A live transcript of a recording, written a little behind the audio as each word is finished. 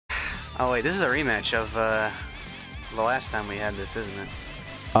Oh wait, this is a rematch of the last time we had this, isn't it?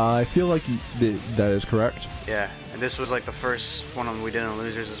 I feel like that is correct. Yeah, and this was like the first one we did on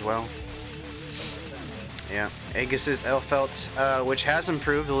Losers as well. Yeah, Aegis' Elphelt, which has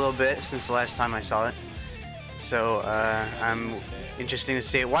improved a little bit since the last time I saw it. So I'm interesting to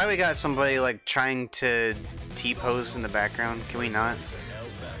see why we got somebody like trying to T-pose in the background. Can we not?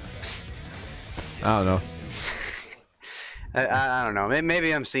 I don't know. I don't know.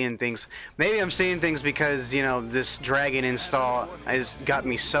 Maybe I'm seeing things. Maybe I'm seeing things because, you know, this dragon install has got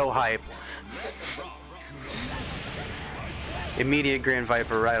me so hyped. Immediate Grand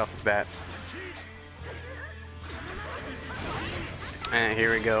Viper right off the bat. And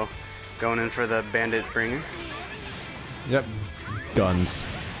here we go. Going in for the Bandit Bringer. Yep. Guns.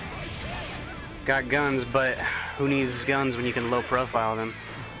 Got guns, but who needs guns when you can low profile them?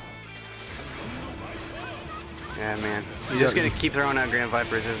 Yeah, man. He's just gonna keep throwing out Grand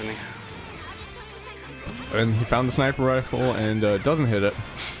Vipers, isn't he? And he found the sniper rifle and doesn't hit it.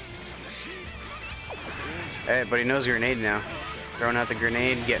 Hey, but he knows grenade now. Throwing out the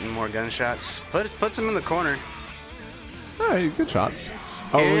grenade, getting more gunshots. Puts him in the corner. Alright, good shots.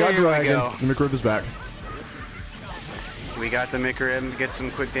 Oh, we got Here Dragon. we go. The McRib is back. We got the McRib, get some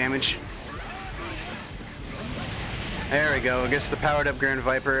quick damage. There we go. Gets the powered up Grand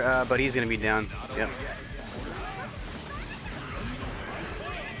Viper, but he's gonna be down. Yep.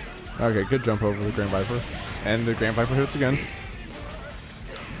 Okay, good jump over the Grand Viper. And the Grand Viper hits again.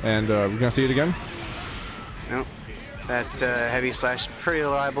 And we're gonna see it again? Nope. That heavy slash pretty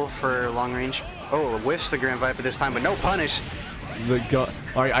reliable for long range. Oh, whiffs the Grand Viper this time, but no punish. The gun.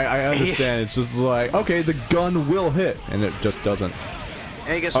 I understand. It's just like, okay, the gun will hit, and it just doesn't.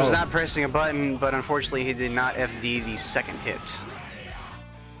 Aegis was not pressing a button, but unfortunately he did not FD the second hit.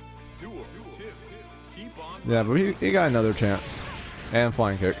 Yeah, but he got another chance. And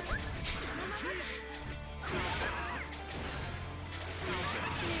flying kick.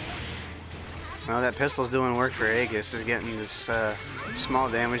 Well, that pistol's doing work for Aegis. Is getting this small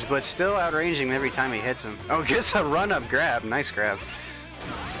damage, but still outranging him every time he hits him. Oh, gets a run-up grab. Nice grab.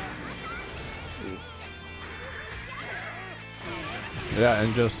 Yeah,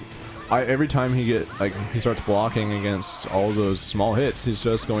 and just every time he starts blocking against all those small hits, he's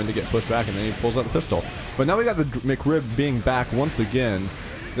just going to get pushed back, and then he pulls out the pistol. But now we got the McRib being back once again.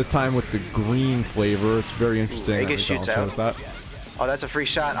 This time with the green flavor. It's very interesting. Aegis shoots out. That. Oh, that's a free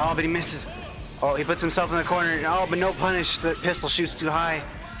shot. Oh, but he misses. Oh, he puts himself in the corner. Oh, but no punish. The pistol shoots too high.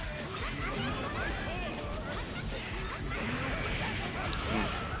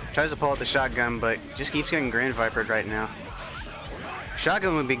 Tries to pull out the shotgun, but just keeps getting Grand Vipered right now.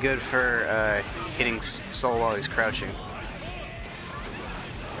 Shotgun would be good for hitting Soul while he's crouching.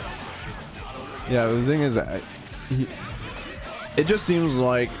 Yeah, the thing is, it just seems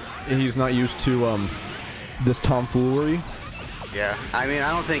like he's not used to this tomfoolery. Yeah, I mean,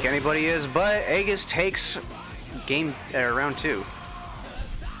 I don't think anybody is, but Aegis takes round 2.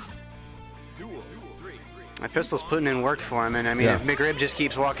 My pistol's putting in work for him, and I mean, if McRib just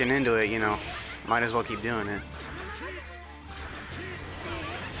keeps walking into it, you know, might as well keep doing it.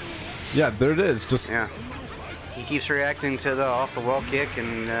 Yeah, there it is. Just he keeps reacting to the off-the-wall kick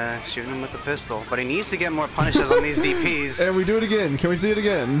and shooting him with the pistol, but he needs to get more punishes on these DPs. And we do it again. Can we see it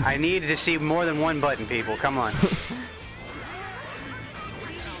again? I need to see more than one button, people. Come on.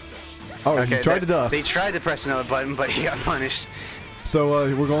 Oh, okay, he tried to dust. They tried to press another button, but he got punished.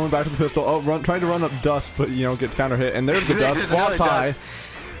 So we're going back to the pistol. Oh, trying to run up dust, but you know, get counter hit. And there's the dust. Blocks high.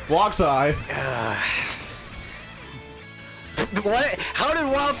 Blocks high. What? How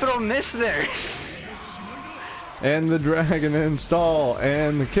did Wild Throw miss there? And the dragon install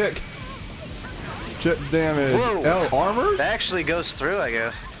and the kick. Chips damage. Whoa. Oh, armors? That actually goes through, I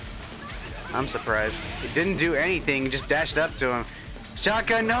guess. I'm surprised. It didn't do anything. Just dashed up to him.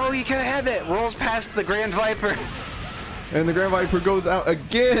 Shotgun, no, you can't have it. Rolls past the Grand Viper. And the Grand Viper goes out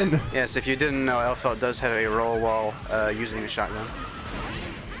again. Yes, if you didn't know, Elphelt does have a roll while using the shotgun.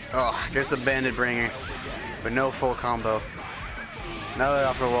 Oh, gets the Bandit Bringer, but no full combo. Another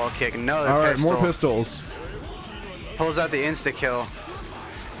off the wall kick, another pistol. All right, more pistols. Pulls out the insta kill.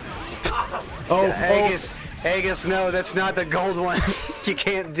 Oh, Aegis, Aegis, no, that's not the gold one. You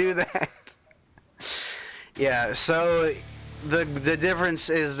can't do that. Yeah, so the difference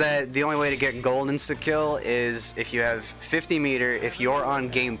is that the only way to get gold insta kill is if you have 50 meter, if you're on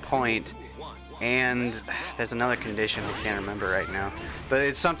game point, and there's another condition I can't remember right now, but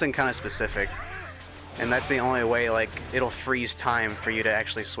it's something kind of specific. And that's the only way, like, it'll freeze time for you to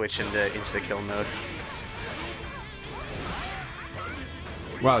actually switch into insta-kill mode.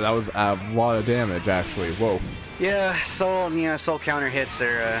 Wow, that was a lot of damage, actually. Whoa. Yeah, soul counter hits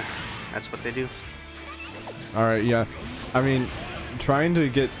are That's what they do. All right, yeah. I mean, trying to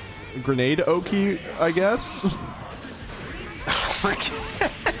get grenade Oki, I guess. Oh my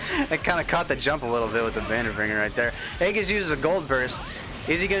god. I kind of caught the jump a little bit with the Vanderbringer right there. Aegis uses a gold burst.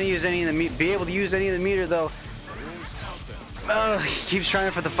 Is he going to use any of the be able to use any of the meter though? Oh, he keeps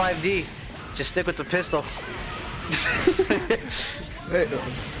trying for the 5D. Just stick with the pistol. Hey,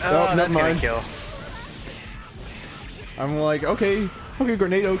 oh, that's gonna kill. I'm like, okay,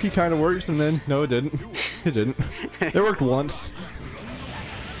 grenade Oki kind of works, and then no, it didn't. It didn't. It worked once,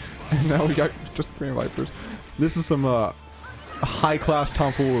 and now we got just Grand Vipers. This is some high-class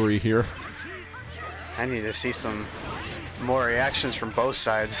tomfoolery here. I need to see some more reactions from both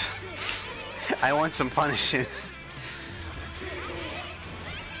sides. I want some punishes.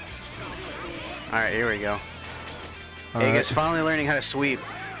 All right, here we go. Aegis finally learning how to sweep.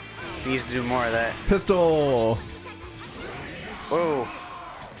 He needs to do more of that. Pistol! Whoa.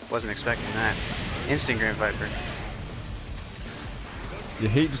 Wasn't expecting that. Instant Grand Viper. You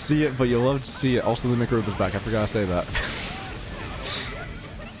hate to see it, but you love to see it. Also, the McRib is back. I forgot to say that.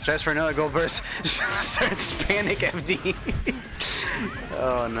 Tries for another gold burst. Starts panic FD.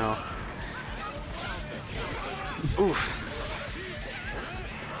 Oh no. Oof.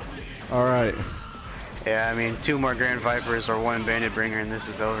 Alright. Yeah, I mean, 2 more Grand Vipers or 1 Bandit Bringer and this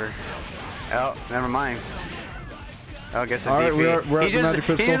is over. Oh, never mind. Oh, I guess the DP. We're He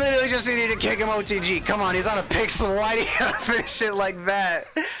literally just needed to kick him OTG. Come on, he's on a pixel. Why do you gotta finish it like that?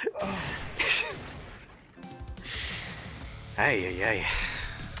 Ay, ay, ay.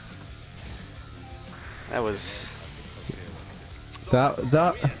 That was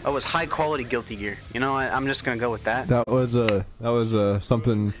high quality Guilty Gear. You know what? I'm just gonna go with that. That was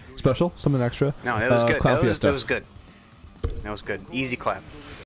something special, something extra. No, it was good. That was good. That was good. Easy clap.